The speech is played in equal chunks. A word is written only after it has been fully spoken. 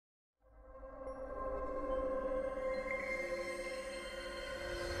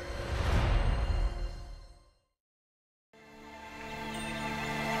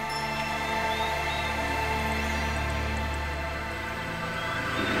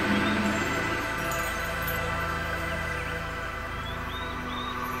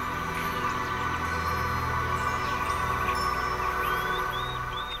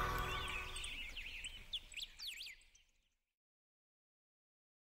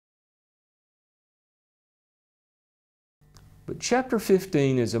But chapter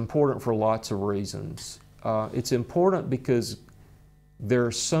 15 is important for lots of reasons. It's important because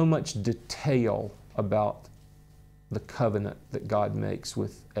there's so much detail about the covenant that God makes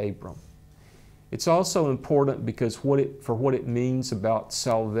with Abram. It's also important because for what it means about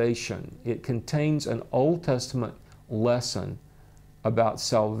salvation. It contains an Old Testament lesson about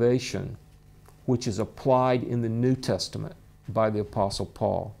salvation, which is applied in the New Testament by the Apostle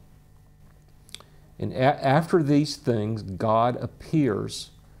Paul. And after these things, God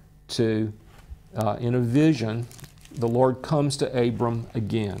appears to, in a vision, the Lord comes to Abram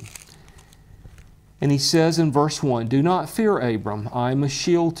again. And he says in verse 1, "Do not fear, Abram, I am a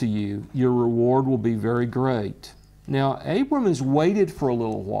shield to you. Your reward will be very great." Now, Abram has waited for a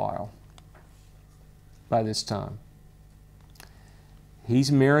little while by this time.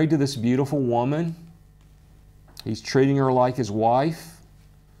 He's married to this beautiful woman. He's treating her like his wife.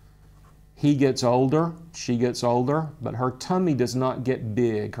 He gets older, she gets older, but her tummy does not get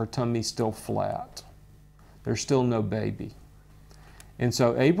big. Her tummy's still flat. There's still no baby. And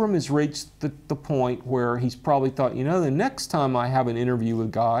so Abram has reached the point where he's probably thought, you know, the next time I have an interview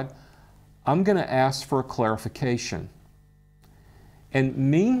with God, I'm going to ask for a clarification. And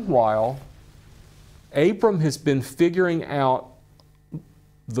meanwhile, Abram has been figuring out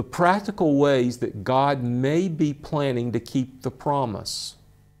the practical ways that God may be planning to keep the promise.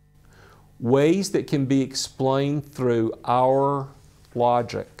 Ways that can be explained through our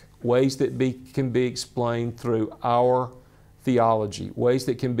logic, ways that can be explained through our theology, ways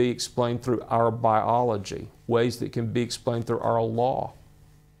that can be explained through our biology, ways that can be explained through our law.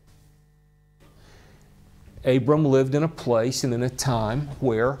 Abram lived in a place and in a time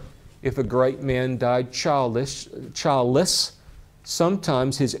where if a great man died childless,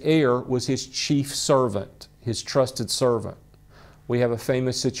 sometimes his heir was his chief servant, his trusted servant. We have a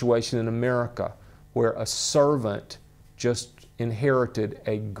famous situation in America where a servant just inherited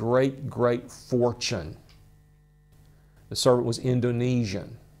a great, great fortune. The servant was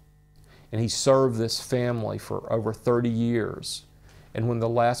Indonesian, and he served this family for over 30 years. And when the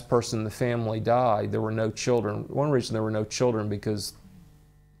last person in the family died, there were no children. One reason there were no children because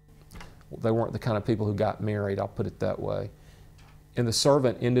they weren't the kind of people who got married, I'll put it that way. And the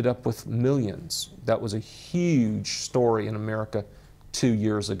servant ended up with millions. That was a huge story in America 2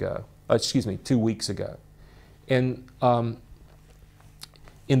 weeks ago. And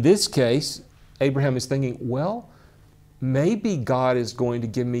in this case, Abraham is thinking, well, maybe God is going to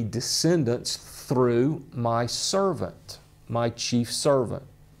give me descendants through my servant, my chief servant,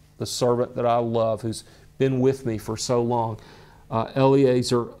 the servant that I love, who's been with me for so long,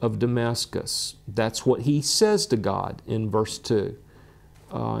 Eliezer of Damascus. That's what he says to God in verse 2.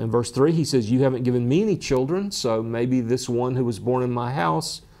 In verse 3, he says, "You haven't given me any children, so maybe this one who was born in my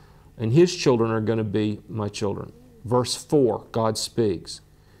house and his children are going to be my children." Verse 4, God speaks,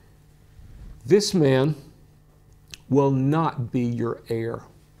 "This man will not be your heir.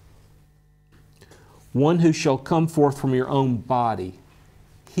 One who shall come forth from your own body,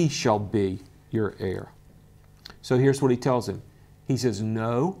 he shall be your heir." So here's what he tells him. He says,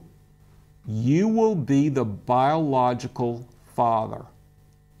 "No, you will be the biological father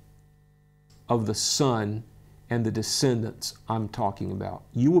of the son and the descendants I'm talking about.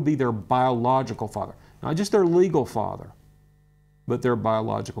 You will be their biological father. Not just their legal father, but their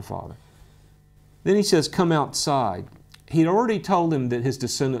biological father." Then he says, "Come outside." He'd already told him that his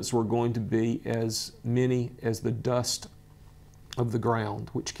descendants were going to be as many as the dust of the ground,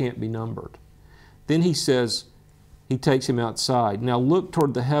 which can't be numbered. Then he says, he takes him outside. "Now look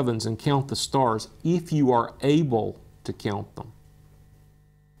toward the heavens and count the stars, if you are able to count them.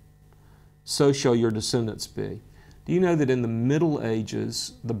 So shall your descendants be." Do you know that in the Middle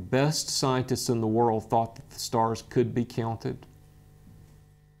Ages, the best scientists in the world thought that the stars could be counted?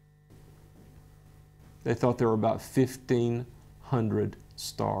 They thought there were about 1,500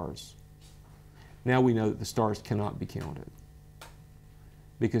 stars. Now we know that the stars cannot be counted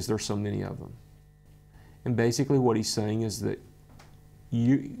because there are so many of them. And basically what he's saying is that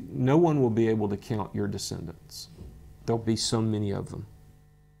no one will be able to count your descendants. There'll be so many of them.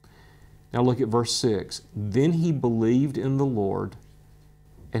 Now look at verse 6. "Then he believed in the Lord,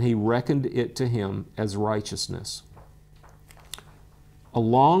 and he reckoned it to him as righteousness."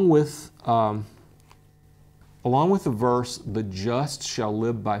 Along with the verse, "The just shall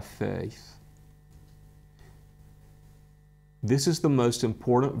live by faith," this is the most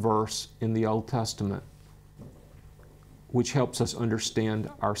important verse in the Old Testament, which helps us understand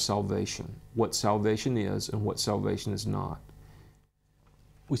our salvation, what salvation is and what salvation is not.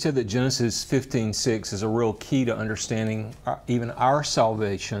 We said that Genesis 15:6 is a real key to understanding even our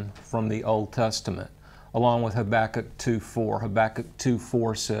salvation from the Old Testament. along with Habakkuk 2:4. Habakkuk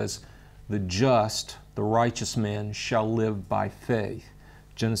 2:4 says, "The just, the righteous man, shall live by faith."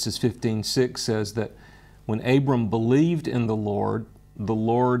 Genesis 15:6 says that when Abram believed in the Lord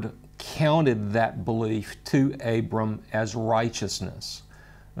counted that belief to Abram as righteousness.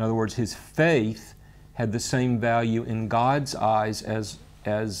 In other words, his faith had the same value in God's eyes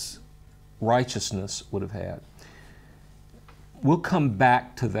as righteousness would have had. We'll come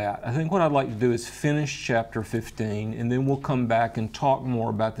back to that. I think what I'd like to do is finish chapter 15, and then we'll come back and talk more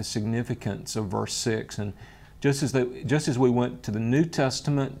about the significance of verse 6. And just as we went to the New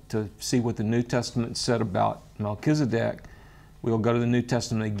Testament to see what the New Testament said about Melchizedek, we'll go to the New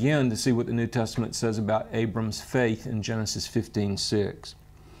Testament again to see what the New Testament says about Abram's faith in Genesis 15:6.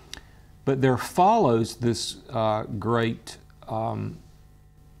 But there follows this great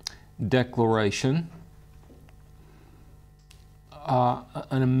declaration,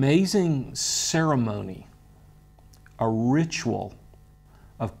 an amazing ceremony, a ritual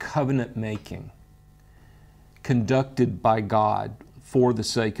of covenant making conducted by God for the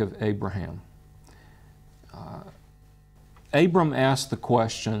sake of Abraham. Abram asked the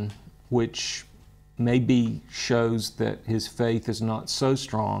question, which maybe shows that his faith is not so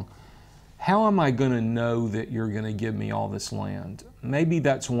strong, how am I going to know that you're going to give me all this land? Maybe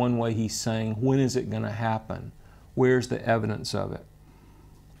that's one way he's saying, when is it going to happen? Where's the evidence of it?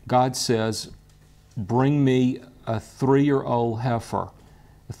 God says, bring me a 3-year-old heifer,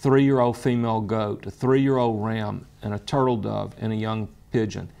 a 3-year-old female goat, a 3-year-old ram, and a turtle dove, and a young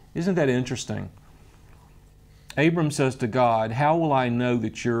pigeon. Isn't that interesting? Abram says to God, how will I know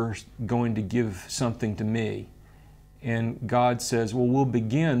that you're going to give something to me? And God says, well, we'll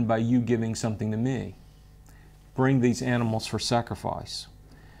begin by you giving something to me. Bring these animals for sacrifice.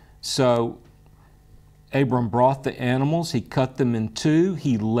 So Abram brought the animals, he cut them in two,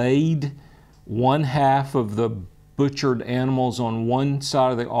 he laid one half of the butchered animals on one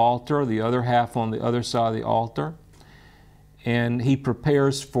side of the altar, the other half on the other side of the altar, and he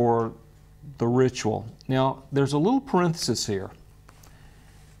prepares for the ritual. Now, there's a little parenthesis here,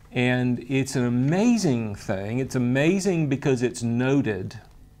 and it's an amazing thing. It's amazing because it's noted,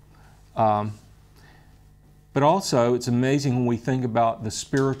 but also it's amazing when we think about the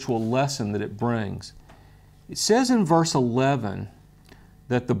spiritual lesson that it brings. It says in verse 11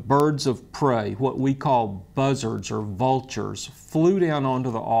 that the birds of prey, what we call buzzards or vultures, flew down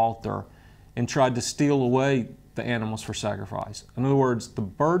onto the altar and tried to steal away the animals for sacrifice. In other words, the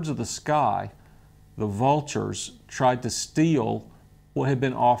birds of the sky, the vultures, tried to steal what had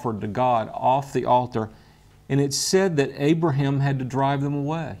been offered to God off the altar, and it said that Abraham had to drive them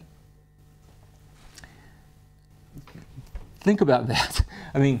away. Think about that.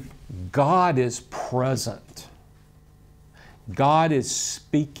 I mean, God is present. God is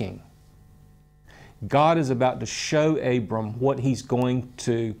speaking. God is about to show Abram what he's going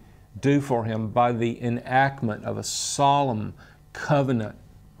to do for him by the enactment of a solemn covenant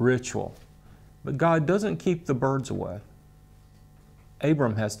ritual. But God doesn't keep the birds away.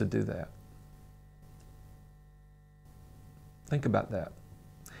 Abram has to do that. Think about that.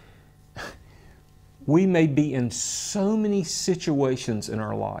 We may be in so many situations in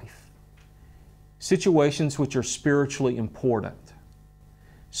our life, situations which are spiritually important,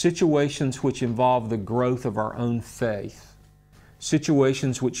 situations which involve the growth of our own faith,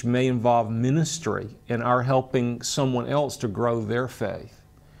 situations which may involve ministry and our helping someone else to grow their faith.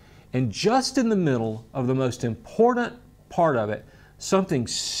 And just in the middle of the most important part of it, something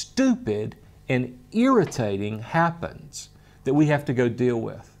stupid and irritating happens that we have to go deal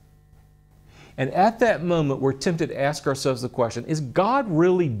with. And at that moment, we're tempted to ask ourselves the question, is God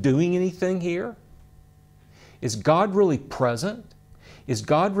really doing anything here? Is God really present? Is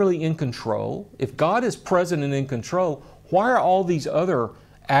God really in control? If God is present and in control, why are all these other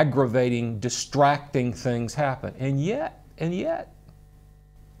aggravating, distracting things happen? And yet,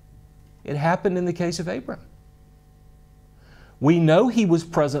 it happened in the case of Abram. We know he was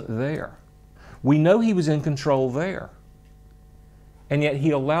present there. We know he was in control there. And yet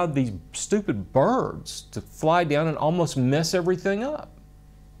he allowed these stupid birds to fly down and almost mess everything up.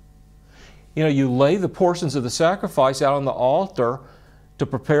 You know, you lay the portions of the sacrifice out on the altar to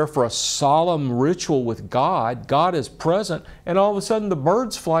prepare for a solemn ritual with God. God is present, and all of a sudden the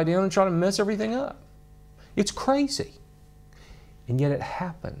birds fly down and try to mess everything up. It's crazy. And yet it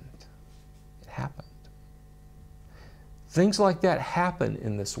happened. It happened. Things like that happen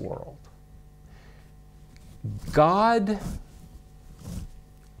in this world. God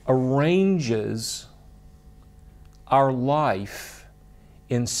arranges our life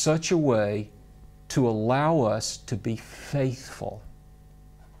in such a way to allow us to be faithful.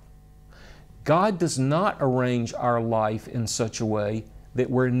 God does not arrange our life in such a way that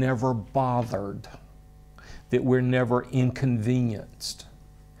we're never bothered, that we're never inconvenienced,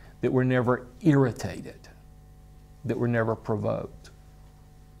 that we're never irritated, that we're never provoked.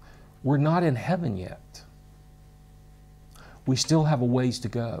 We're not in heaven yet. We still have a ways to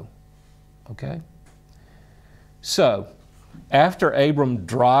go, okay? So, after Abram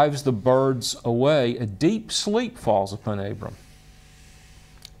drives the birds away, a deep sleep falls upon Abram.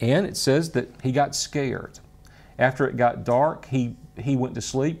 And it says that he got scared. After it got dark, he went to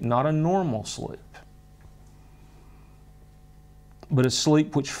sleep, not a normal sleep, but a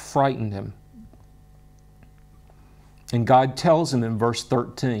sleep which frightened him. And God tells him in verse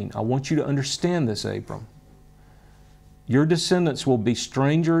 13, I want you to understand this, Abram. Your descendants will be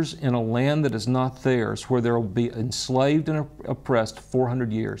strangers in a land that is not theirs, where they will be enslaved and oppressed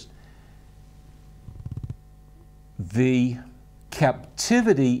 400 years. The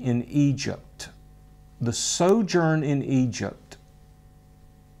captivity in Egypt, the sojourn in Egypt,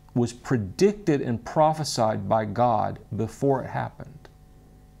 was predicted and prophesied by God before it happened.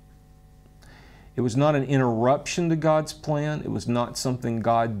 It was not an interruption to God's plan. It was not something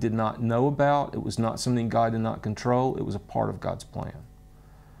God did not know about. It was not something God did not control. It was a part of God's plan.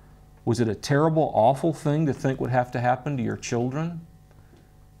 Was it a terrible, awful thing to think would have to happen to your children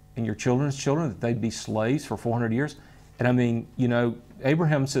and your children's children, that they'd be slaves for 400 years? And I mean, you know,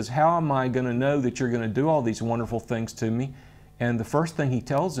 Abraham says, how am I going to know that you're going to do all these wonderful things to me? And the first thing he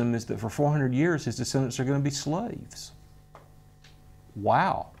tells him is that for 400 years his descendants are going to be slaves.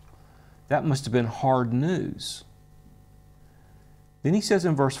 Wow. That must have been hard news. Then he says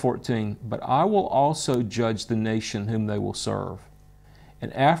in verse 14, but I will also judge the nation whom they will serve,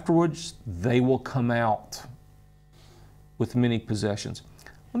 and afterwards they will come out with many possessions.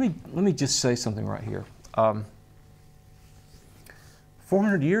 Let me just say something right here.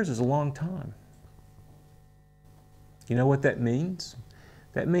 400 years is a long time. You know what that means?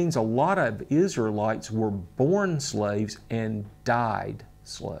 That means a lot of Israelites were born slaves and died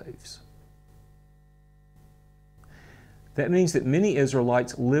slaves. That means that many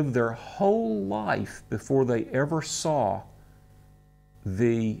Israelites lived their whole life before they ever saw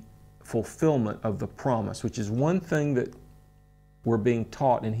the fulfillment of the promise, which is one thing that we're being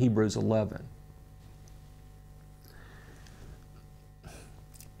taught in Hebrews 11.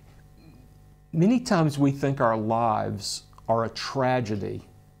 Many times we think our lives are a tragedy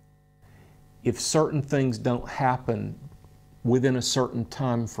if certain things don't happen within a certain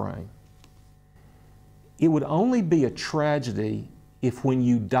time frame. It would only be a tragedy if when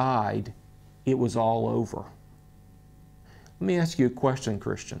you died, it was all over. Let me ask you a question,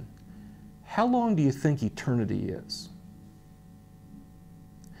 Christian. How long do you think eternity is?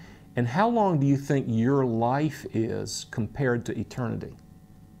 And how long do you think your life is compared to eternity?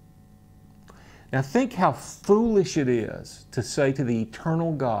 Now think how foolish it is to say to the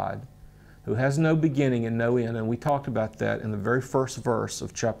eternal God, who has no beginning and no end, and we talked about that in the very first verse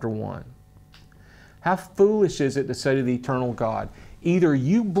of chapter 1. How foolish is it to say to the eternal God, either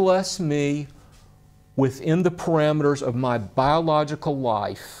you bless me within the parameters of my biological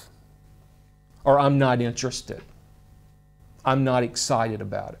life, or I'm not interested. I'm not excited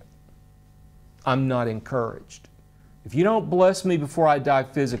about it. I'm not encouraged. If you don't bless me before I die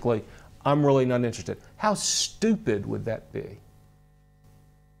physically, I'm really not interested. How stupid would that be?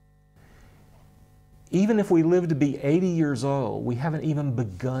 Even if we live to be 80 years old, we haven't even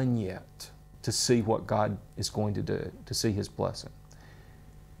begun yet to see what God is going to do, to see His blessing.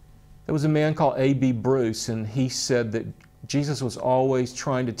 There was a man called A.B. Bruce, and he said that Jesus was always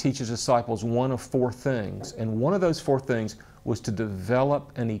trying to teach His disciples one of 4 things, and one of those 4 things was to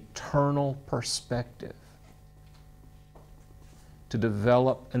develop an eternal perspective. To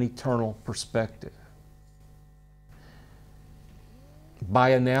develop an eternal perspective. By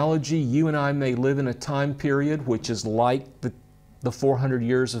analogy, you and I may live in a time period which is like the 400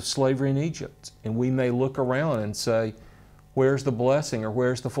 years of slavery in Egypt. And we may look around and say, where's the blessing, or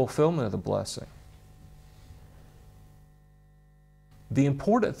where's the fulfillment of the blessing? The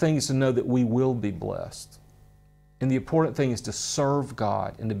important thing is to know that we will be blessed. And the important thing is to serve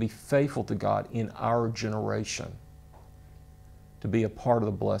God and to be faithful to God in our generation, to be a part of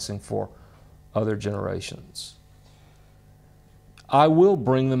the blessing for other generations. I will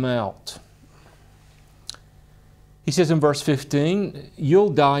bring them out. He says in verse 15, you'll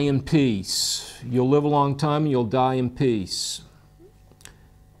die in peace. You'll live a long time and you'll die in peace.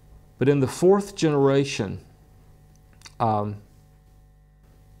 But in the 4th generation,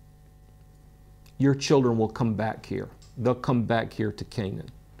 your children will come back here. They'll come back here to Canaan.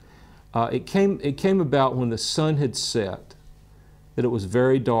 It came about when the sun had set, that it was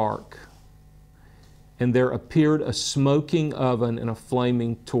very dark, and there appeared a smoking oven and a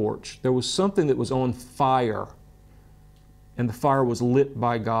flaming torch. There was something that was on fire, and the fire was lit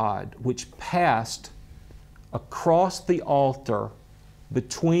by God, which passed across the altar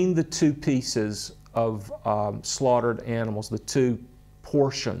between the two pieces of slaughtered animals, the two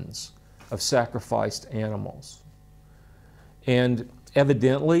portions of sacrificed animals. And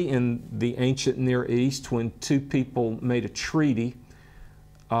evidently in the ancient Near East, when two people made a treaty,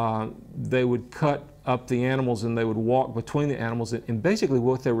 they would cut up the animals and they would walk between the animals. And basically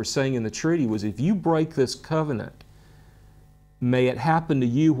what they were saying in the treaty was, if you break this covenant, may it happen to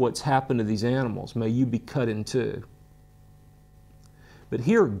you what's happened to these animals. May you be cut in two. But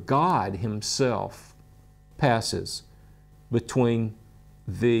here God Himself passes between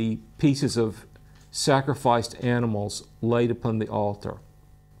the pieces of sacrificed animals laid upon the altar.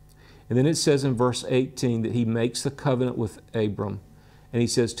 And then it says in verse 18 that He makes the covenant with Abram, and He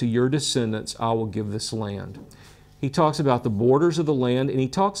says, to your descendants I will give this land. He talks about the borders of the land, and He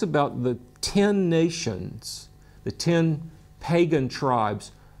talks about the 10 nations, the 10 pagan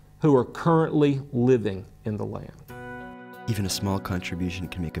tribes who are currently living in the land. Even a small contribution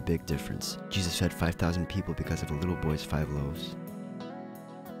can make a big difference. Jesus fed 5,000 people because of a little boy's 5 loaves.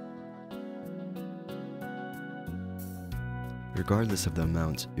 Regardless of the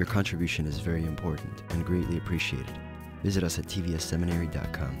amount, your contribution is very important and greatly appreciated. Visit us at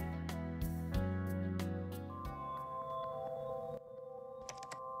tvsseminary.com.